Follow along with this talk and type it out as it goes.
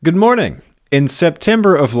Good morning. In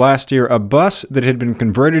September of last year, a bus that had been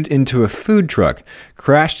converted into a food truck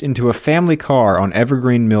crashed into a family car on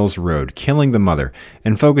Evergreen Mills Road, killing the mother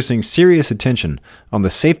and focusing serious attention on the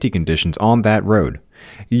safety conditions on that road.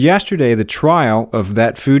 Yesterday, the trial of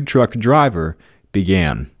that food truck driver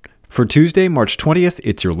began. For Tuesday, March 20th,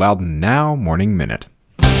 it's your Loudoun Now Morning Minute.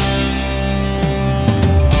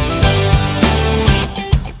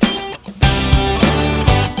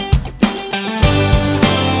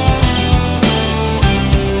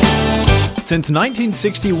 Since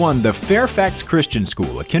 1961, the Fairfax Christian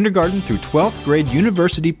School, a kindergarten through 12th grade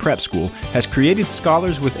university prep school, has created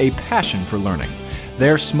scholars with a passion for learning.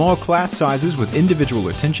 Their small class sizes with individual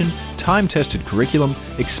attention, time-tested curriculum,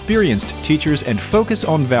 experienced teachers, and focus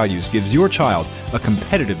on values gives your child a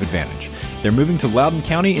competitive advantage. They're moving to Loudoun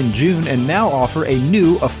County in June and now offer a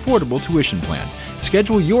new, affordable tuition plan.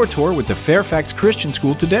 Schedule your tour with the Fairfax Christian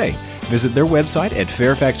School today. Visit their website at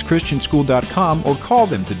fairfaxchristianschool.com or call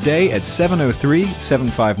them today at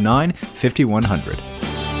 703-759-5100.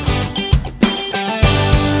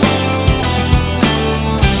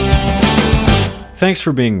 Thanks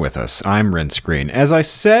for being with us. I'm Ren Screen. As I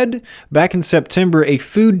said, back in September, a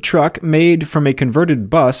food truck made from a converted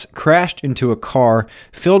bus crashed into a car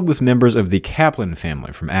filled with members of the Kaplan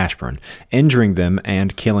family from Ashburn, injuring them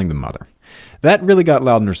and killing the mother. That really got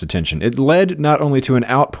Loudoners' attention. It led not only to an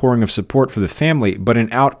outpouring of support for the family, but an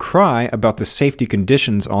outcry about the safety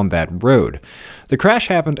conditions on that road. The crash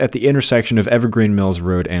happened at the intersection of Evergreen Mills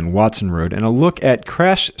Road and Watson Road, and a look at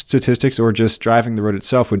crash statistics or just driving the road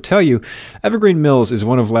itself would tell you Evergreen Mills is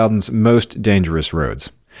one of Loudon's most dangerous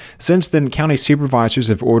roads. Since then, county supervisors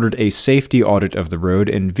have ordered a safety audit of the road,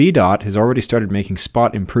 and VDOT has already started making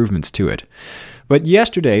spot improvements to it. But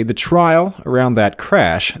yesterday, the trial around that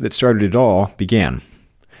crash that started it all began.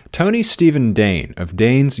 Tony Stephen Dane of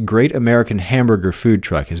Dane's Great American Hamburger food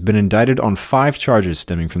truck has been indicted on 5 charges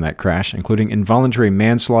stemming from that crash, including involuntary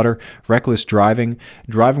manslaughter, reckless driving,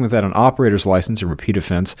 driving without an operator's license, a repeat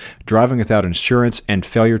offense, driving without insurance, and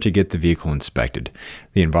failure to get the vehicle inspected.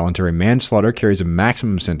 The involuntary manslaughter carries a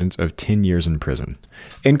maximum sentence of 10 years in prison.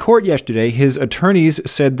 In court yesterday, his attorneys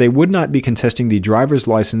said they would not be contesting the driver's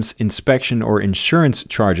license, inspection, or insurance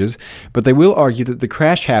charges, but they will argue that the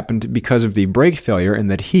crash happened because of the brake failure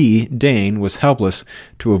and that he, Dane, was helpless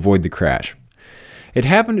to avoid the crash. It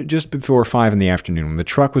happened just before 5 in the afternoon when the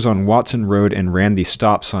truck was on Watson Road and ran the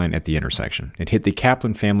stop sign at the intersection. It hit the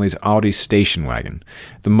Kaplan family's Audi station wagon.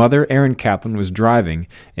 The mother, Erin Kaplan, was driving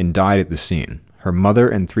and died at the scene. Her mother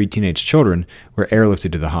and 3 teenage children were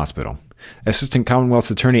airlifted to the hospital. Assistant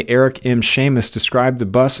Commonwealth's Attorney Eric M. Seamus described the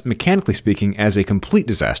bus, mechanically speaking, as a complete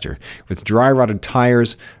disaster, with dry-rotted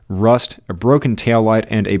tires, rust, a broken taillight,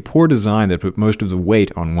 and a poor design that put most of the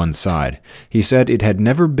weight on one side. He said it had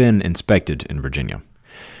never been inspected in Virginia.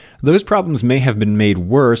 Those problems may have been made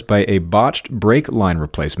worse by a botched brake line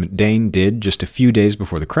replacement Dane did just a few days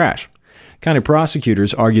before the crash. County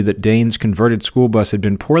prosecutors argued that Dane's converted school bus had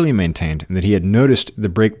been poorly maintained and that he had noticed the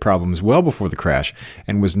brake problems well before the crash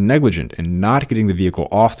and was negligent in not getting the vehicle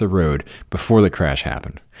off the road before the crash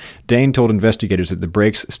happened. Dane told investigators that the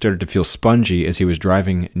brakes started to feel spongy as he was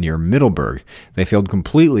driving near Middleburg. They failed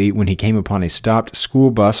completely when he came upon a stopped school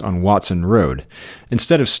bus on Watson Road.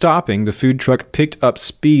 Instead of stopping, the food truck picked up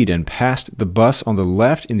speed and passed the bus on the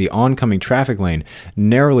left in the oncoming traffic lane,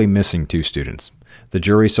 narrowly missing 2 students. The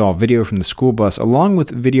jury saw video from the school bus along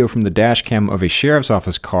with video from the dash cam of a sheriff's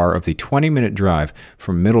office car of the 20-minute drive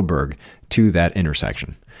from Middleburg to that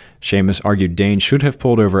intersection. Seamus argued Dane should have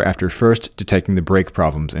pulled over after first detecting the brake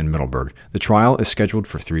problems in Middleburg. The trial is scheduled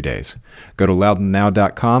for 3 days. Go to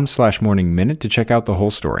loudounnow.com/morningminute to check out the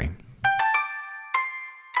whole story.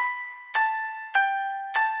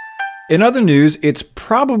 In other news, it's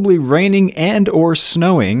probably raining and or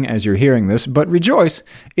snowing as you're hearing this, but rejoice,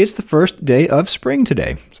 it's the first day of spring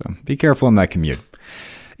today, so be careful on that commute.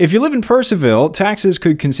 If you live in Purcellville, taxes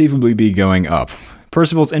could conceivably be going up.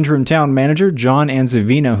 Purcellville's interim town manager, John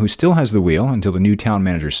Anzavino, who still has the wheel until the new town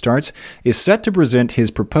manager starts, is set to present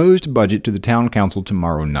his proposed budget to the town council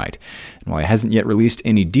tomorrow night. And while he hasn't yet released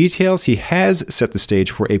any details, he has set the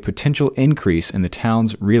stage for a potential increase in the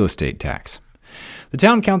town's real estate tax. The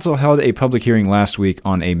town council held a public hearing last week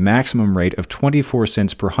on a maximum rate of 24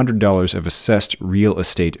 cents per $100 of assessed real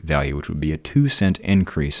estate value, which would be a 2-cent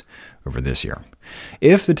increase over this year.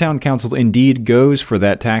 If the town council indeed goes for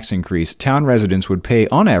that tax increase, town residents would pay,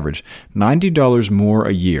 on average, $90 more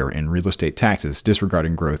a year in real estate taxes,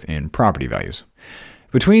 disregarding growth in property values.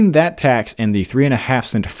 Between that tax and the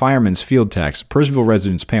 3.5-cent fireman's field tax, Purcellville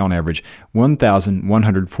residents pay on average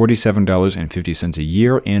 $1,147.50 a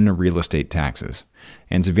year in real estate taxes.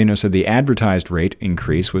 Anzavino said the advertised rate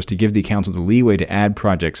increase was to give the council the leeway to add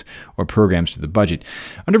projects or programs to the budget.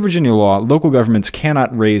 Under Virginia law, local governments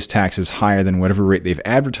cannot raise taxes higher than whatever rate they've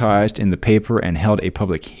advertised in the paper and held a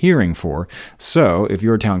public hearing for. So, if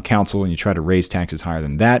you're a town council and you try to raise taxes higher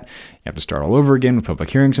than that, you have to start all over again with public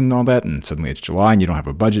hearings and all that, and suddenly it's July and you don't have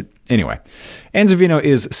a budget. Anyway, Anzavino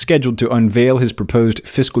is scheduled to unveil his proposed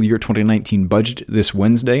fiscal year 2019 budget this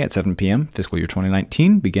Wednesday at 7 p.m. Fiscal year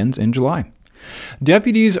 2019 begins in July.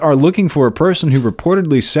 Deputies are looking for a person who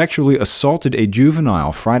reportedly sexually assaulted a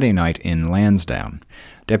juvenile Friday night in Lansdowne.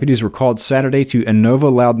 Deputies were called Saturday to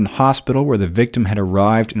Inova Loudoun Hospital, where the victim had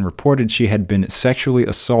arrived and reported she had been sexually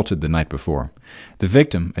assaulted the night before. The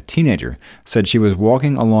victim, a teenager, said she was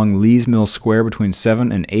walking along Lees Mill Square between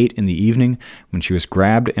 7 and 8 in the evening when she was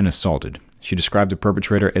grabbed and assaulted. She described the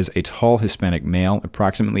perpetrator as a tall Hispanic male,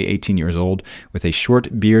 approximately 18 years old, with a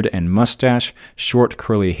short beard and mustache, short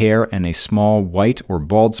curly hair, and a small white or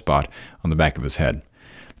bald spot on the back of his head.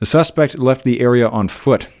 The suspect left the area on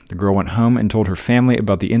foot. The girl went home and told her family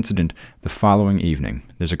about the incident the following evening.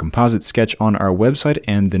 There's a composite sketch on our website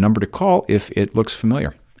and the number to call if it looks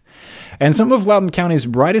familiar. And some of Loudoun County's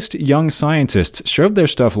brightest young scientists showed their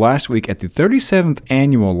stuff last week at the 37th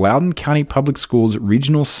Annual Loudoun County Public Schools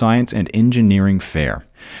Regional Science and Engineering Fair.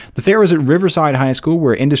 The fair was at Riverside High School,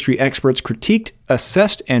 where industry experts critiqued,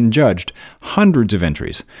 assessed, and judged hundreds of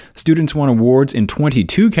entries. Students won awards in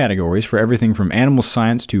 22 categories for everything from animal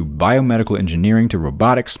science to biomedical engineering to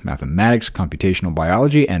robotics, mathematics, computational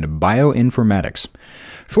biology, and bioinformatics.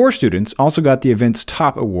 4 students also got the event's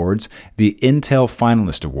top awards, the Intel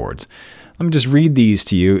Finalist Awards. Let me just read these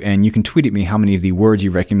to you, and you can tweet at me how many of the words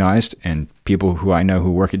you recognized, and people who I know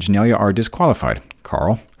who work at Genelia are disqualified.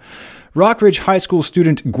 Carl. Rockridge High School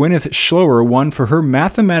student Gwyneth Schloer won for her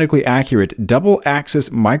mathematically accurate double-axis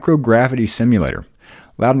microgravity simulator.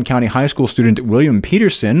 Loudoun County High School student William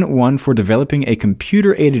Peterson won for developing a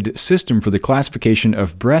computer-aided system for the classification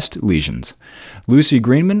of breast lesions. Lucy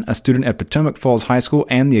Greenman, a student at Potomac Falls High School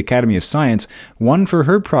and the Academy of Science, won for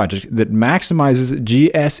her project that maximizes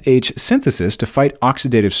GSH synthesis to fight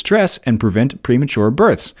oxidative stress and prevent premature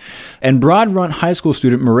births. And Broad Run High School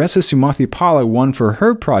student Marissa Sumathipala won for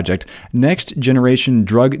her project, Next Generation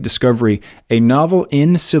Drug Discovery, a novel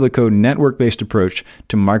in silico network-based approach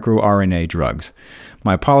to microRNA drugs.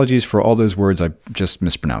 My apologies for all those words I just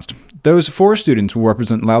mispronounced. Those 4 students will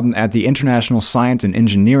represent Loudoun at the International Science and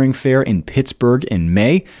Engineering Fair in Pittsburgh in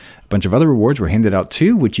May. A bunch of other awards were handed out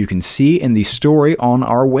too, which you can see in the story on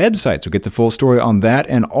our website. So get the full story on that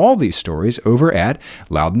and all these stories over at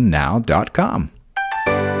loudounnow.com.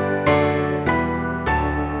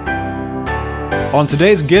 On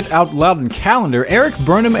today's Get Out Loudoun calendar, Eric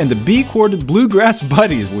Burnham and the B-Chord Bluegrass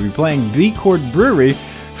Buddies will be playing B-Chord Brewery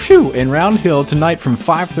in Round Hill tonight from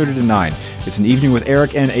 5:30 to 9. It's an evening with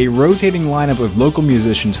Eric and a rotating lineup of local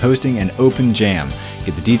musicians hosting an open jam.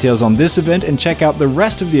 Get the details on this event and check out the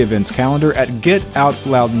rest of the events calendar at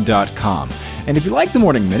getoutloudon.com. And if you like the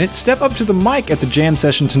Morning Minute, step up to the mic at the jam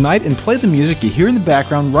session tonight and play the music you hear in the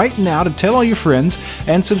background right now to tell all your friends,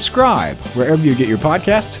 and subscribe wherever you get your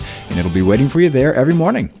podcasts, and it'll be waiting for you there every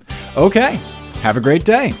morning. Okay, have a great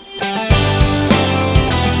day.